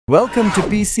Welcome to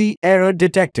PC Error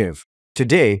Detective.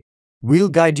 Today, we'll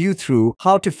guide you through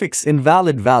how to fix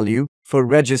invalid value for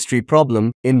registry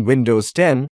problem in Windows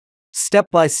 10, step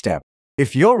by step.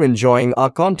 If you're enjoying our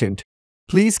content,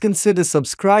 please consider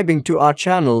subscribing to our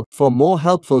channel for more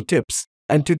helpful tips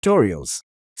and tutorials.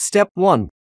 Step 1.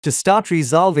 To start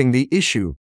resolving the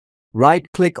issue,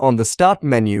 right-click on the Start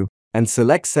menu and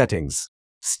select Settings.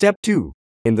 Step 2.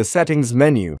 In the Settings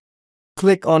menu,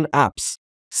 click on Apps.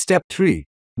 Step 3.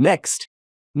 Next,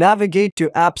 navigate to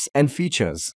Apps and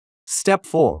Features. Step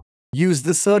 4. Use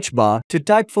the search bar to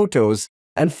type photos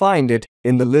and find it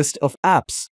in the list of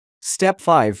apps. Step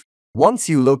 5. Once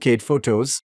you locate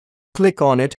photos, click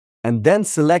on it and then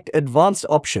select Advanced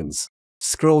Options.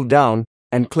 Scroll down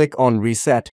and click on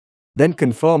Reset, then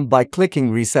confirm by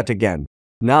clicking Reset again.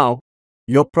 Now,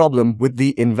 your problem with the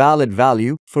invalid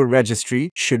value for registry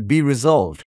should be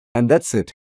resolved. And that's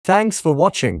it. Thanks for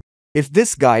watching. If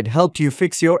this guide helped you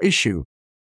fix your issue,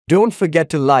 don't forget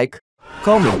to like,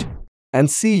 comment, and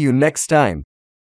see you next time.